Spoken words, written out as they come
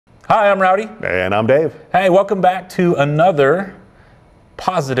Hi, I'm Rowdy. And I'm Dave. Hey, welcome back to another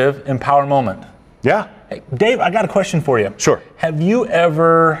positive empower moment. Yeah. Hey, Dave, I got a question for you. Sure. Have you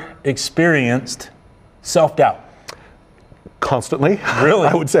ever experienced self-doubt? Constantly. Really?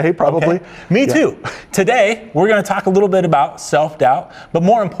 I would say probably. Okay. Me too. Today, we're going to talk a little bit about self-doubt, but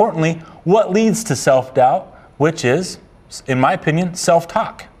more importantly, what leads to self-doubt, which is, in my opinion,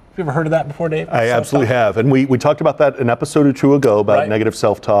 self-talk. Have you ever heard of that before, Dave? I absolutely have. And we talked about that an episode or two ago about negative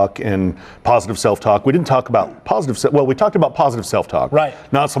self-talk and positive self-talk. We didn't talk about we talked about positive self-talk. Right.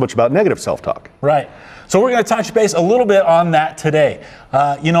 Not so much about negative self-talk. Right. So we're going to touch base a little bit on that today.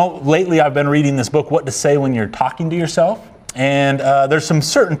 Lately I've been reading this book, What to Say When You're Talking to Yourself. And there's some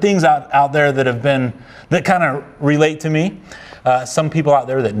certain things out there that kind of relate to me. Some people out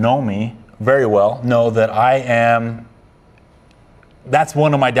there that know me very well know that that's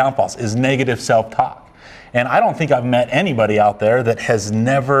one of my downfalls, is negative self-talk. And I don't think I've met anybody out there that has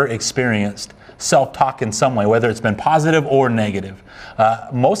never experienced self-talk in some way, whether it's been positive or negative.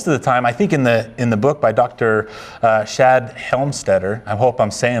 Most of the time, I think in the book by Dr. Shad Helmstetter, I hope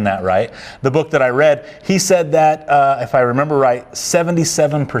I'm saying that right, the book that I read, he said that, if I remember right,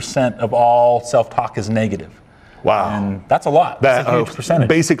 77% of all self-talk is negative. Wow. And that's a lot. That's a huge percentage.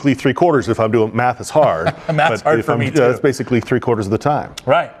 Basically 3/4 if I'm doing math is hard. Math's hard for me too. That's basically 3/4 of the time.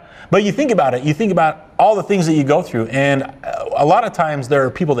 Right. But you think about it, you think about all the things that you go through, and a lot of times there are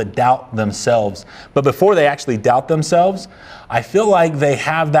people that doubt themselves. But before they actually doubt themselves, I feel like they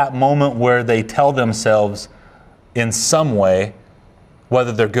have that moment where they tell themselves in some way,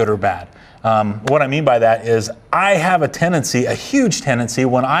 whether they're good or bad. What I mean by that is I have a huge tendency,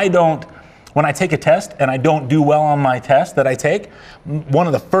 when I take a test and I don't do well on my test that I take, one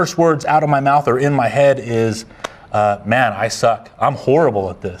of the first words out of my mouth or in my head is, man, I suck. I'm horrible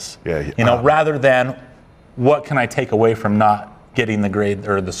at this. Yeah. Rather than what can I take away from not getting the grade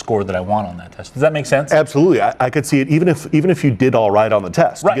or the score that I want on that test. Does that make sense? Absolutely. I could see it even if you did all right on the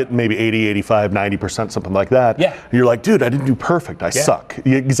test. Right. You get maybe 80, 85, 90%, something like that. Yeah. You're like, dude, I didn't do perfect. I suck.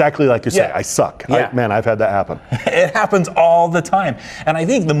 Exactly like you say, I suck. Yeah. I've had that happen. It happens all the time. And I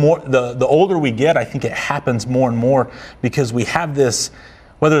think the older we get, I think it happens more and more because we have this,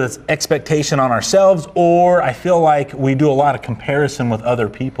 whether it's expectation on ourselves, or I feel like we do a lot of comparison with other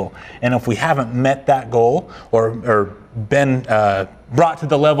people. And if we haven't met that goal or been brought to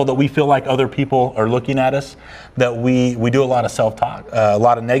the level that we feel like other people are looking at us, that we do a lot of self-talk, a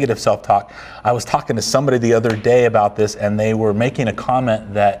lot of negative self-talk. I was talking to somebody the other day about this, and they were making a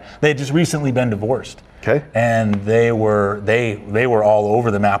comment that they had just recently been divorced. Okay. And they were all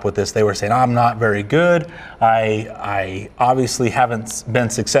over the map with this. They were saying, I'm not very good. I obviously haven't been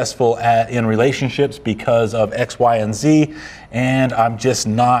successful in relationships because of X, Y, and Z, and I'm just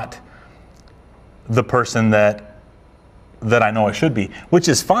not the person that I know I should be, which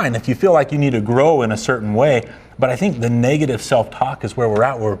is fine if you feel like you need to grow in a certain way. But I think the negative self-talk is where we're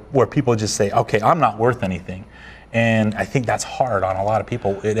at, where people just say, okay, I'm not worth anything. And I think that's hard on a lot of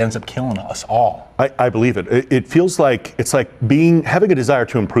people. It ends up killing us all. I believe it. It feels like it's like having a desire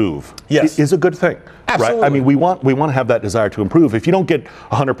to improve is a good thing. Absolutely. Right? I mean, we want to have that desire to improve. If you don't get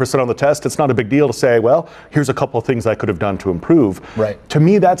 100% on the test, it's not a big deal to say, well, here's a couple of things I could have done to improve. Right. To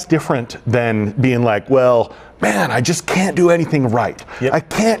me, that's different than being like, well, man, I just can't do anything right. Yep. I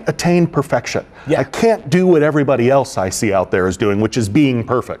can't attain perfection. Yeah. I can't do what everybody else I see out there is doing, which is being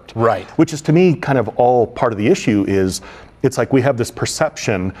perfect. Right. Which is, to me, kind of all part of the issue is, it's like we have this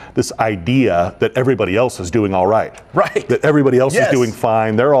perception, this idea that everybody else is doing all right. Right. That everybody else is doing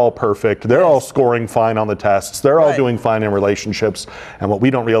fine. They're all perfect. They're all scoring fine on the tests. They're all doing fine in relationships. And what we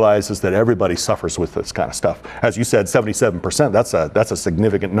don't realize is that everybody suffers with this kind of stuff. As you said, 77%, that's a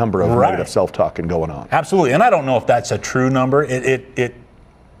significant number of negative self-talk going on. Absolutely. And I don't know if that's a true number. It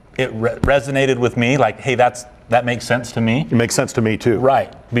resonated with me, like, hey, that makes sense to me. It makes sense to me too.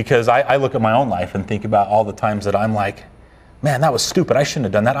 Right. Because I look at my own life and think about all the times that I'm like, man, that was stupid. I shouldn't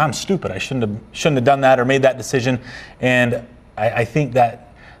have done that. I'm stupid. I shouldn't have done that or made that decision. And I think that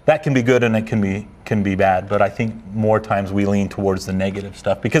can be good and it can be bad. But I think more times we lean towards the negative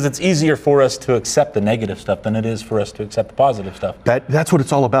stuff because it's easier for us to accept the negative stuff than it is for us to accept the positive stuff. That's what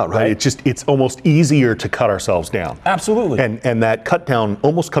it's all about, right? It's almost easier to cut ourselves down. Absolutely. And that cut down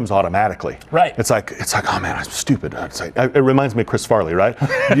almost comes automatically. Right. It's like, oh man, I'm stupid. It reminds me of Chris Farley, right?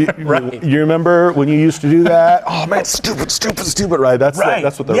 Right. You remember when you used to do that? Oh man, stupid, right? That's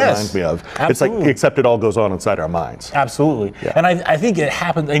what that reminds me of. Absolutely. It's like, except it all goes on inside our minds. Absolutely. Yeah. And I think it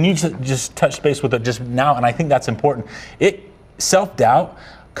happens, and you just touched base with it just now, and I think that's important. Self-doubt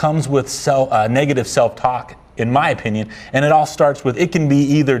comes with negative self-talk in my opinion. And it all starts with, it can be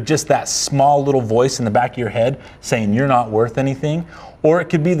either just that small little voice in the back of your head saying you're not worth anything, or it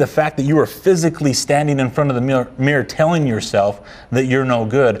could be the fact that you are physically standing in front of the mirror telling yourself that you're no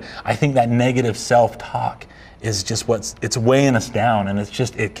good. I think that negative self-talk is just it's weighing us down, and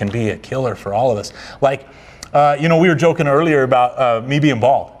it can be a killer for all of us. Like, we were joking earlier about me being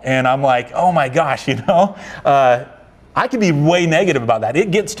bald, and I'm like, oh my gosh, I can be way negative about that.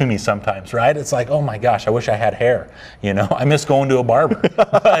 It gets to me sometimes, right? It's like, oh my gosh, I wish I had hair. I miss going to a barber.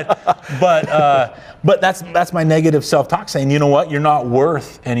 but that's my negative self-talk saying, you know what, you're not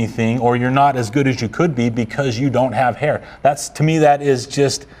worth anything, or you're not as good as you could be because you don't have hair. To me, that is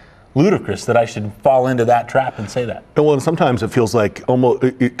just ludicrous that I should fall into that trap and say that. Well, and sometimes it feels like almost,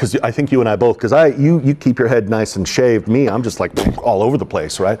 because I think you and I both, because you keep your head nice and shaved. Me, I'm just like all over the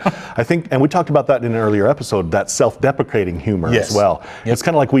place, right? I think, and we talked about that in an earlier episode, that self-deprecating humor as well. Yep. It's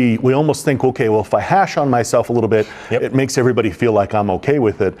kind of like we almost think, okay, well, if I hash on myself a little bit, it makes everybody feel like I'm okay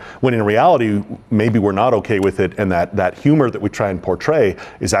with it, when in reality, maybe we're not okay with it, and that humor that we try and portray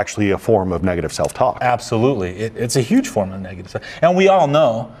is actually a form of negative self-talk. Absolutely. It's a huge form of negative self-talk. And we all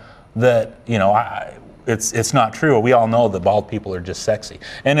know that, it's not true. We all know that bald people are just sexy,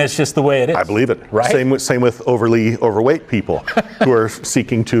 and it's just the way it is. I believe it. Right? Same with overly overweight people who are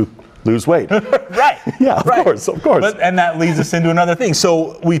seeking to lose weight. Right. Yeah, of course. And that leads us into another thing.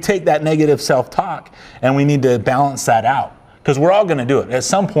 So we take that negative self-talk, and we need to balance that out. Because we're all going to do it. At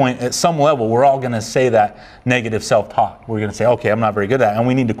some point, at some level, we're all going to say that negative self-talk. We're going to say, okay, I'm not very good at that. And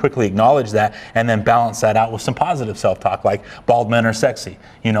we need to quickly acknowledge that and then balance that out with some positive self-talk, like bald men are sexy.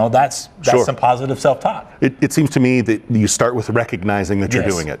 That's some positive self-talk. It seems to me that you start with recognizing that you're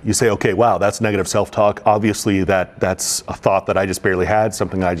doing it. You say, okay, wow, that's negative self-talk. Obviously, that's a thought that I just barely had,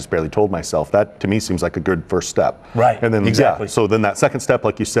 something I just barely told myself. That, to me, seems like a good first step. Right, and then, exactly. So then that second step,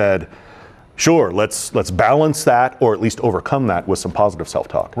 like you said, sure, let's balance that, or at least overcome that with some positive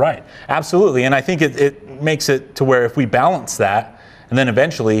self-talk. Right, absolutely. And I think it makes it to where if we balance that, and then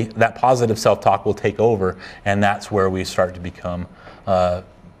eventually that positive self-talk will take over, and that's where we start to become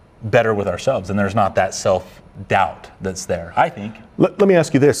better with ourselves, and there's not that self-doubt that's there, I think. Let me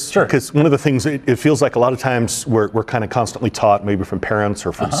ask you this, sure. Because one of the things, it feels like a lot of times we're kind of constantly taught, maybe from parents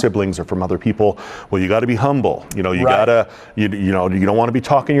or from siblings or from other people, well, you got to be humble. You gotta, you don't want to be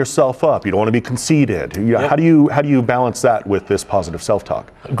talking yourself up. You don't want to be conceited. How do you balance that with this positive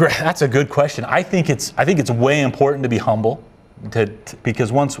self-talk? That's a good question. I think it's way important to be humble,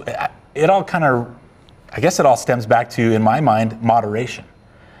 because once it all kind of, I guess it all stems back to, in my mind, moderation.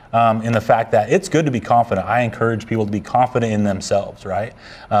 In the fact that it's good to be confident. I encourage people to be confident in themselves, right?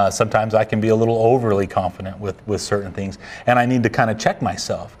 Sometimes I can be a little overly confident with certain things, and I need to kind of check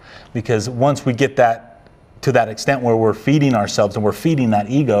myself, because once we get that to that extent where we're feeding ourselves and we're feeding that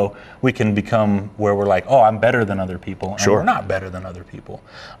ego, we can become where we're like, oh, I'm better than other people, and we're not better than other people.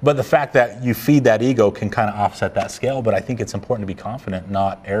 But the fact that you feed that ego can kind of offset that scale, but I think it's important to be confident,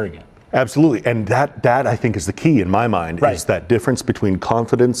 not arrogant. Absolutely, and that I think is the key in my mind, is that difference between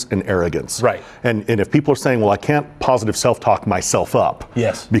confidence and arrogance. Right. And if people are saying, well, I can't positive self-talk myself up,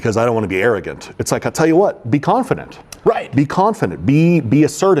 because I don't want to be arrogant, it's like, I'll tell you what, be confident. Right. Be confident. Be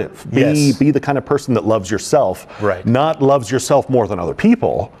assertive. Be the kind of person that loves yourself. Right. Not loves yourself more than other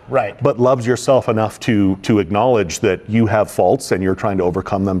people. Right. But loves yourself enough to acknowledge that you have faults and you're trying to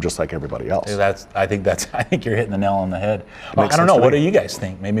overcome them just like everybody else. I think you're hitting the nail on the head. I don't know. What do you guys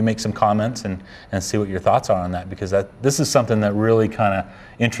think? Maybe make some comments and see what your thoughts are on that, because this is something that really kind of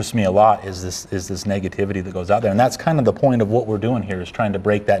interests me a lot, is this negativity that goes out there. And that's kind of the point of what we're doing here, is trying to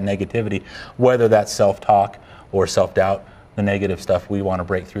break that negativity, whether that's self-talk or self-doubt. The negative stuff, we want to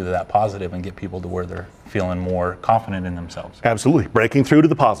break through to that positive and get people to where they're feeling more confident in themselves. Absolutely. Breaking through to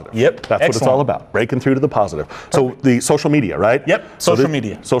the positive. Yep. That's what it's all about. Breaking through to the positive. Perfect. So the social media, right? Yep. Social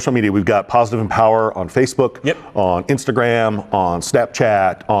media. Social media. We've got Positive Empower on Facebook, on Instagram, on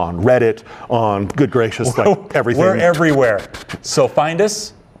Snapchat, on Reddit, on, good gracious, like everything. We're everywhere. So find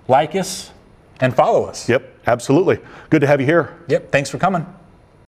us, like us, and follow us. Yep. Absolutely. Good to have you here. Yep. Thanks for coming.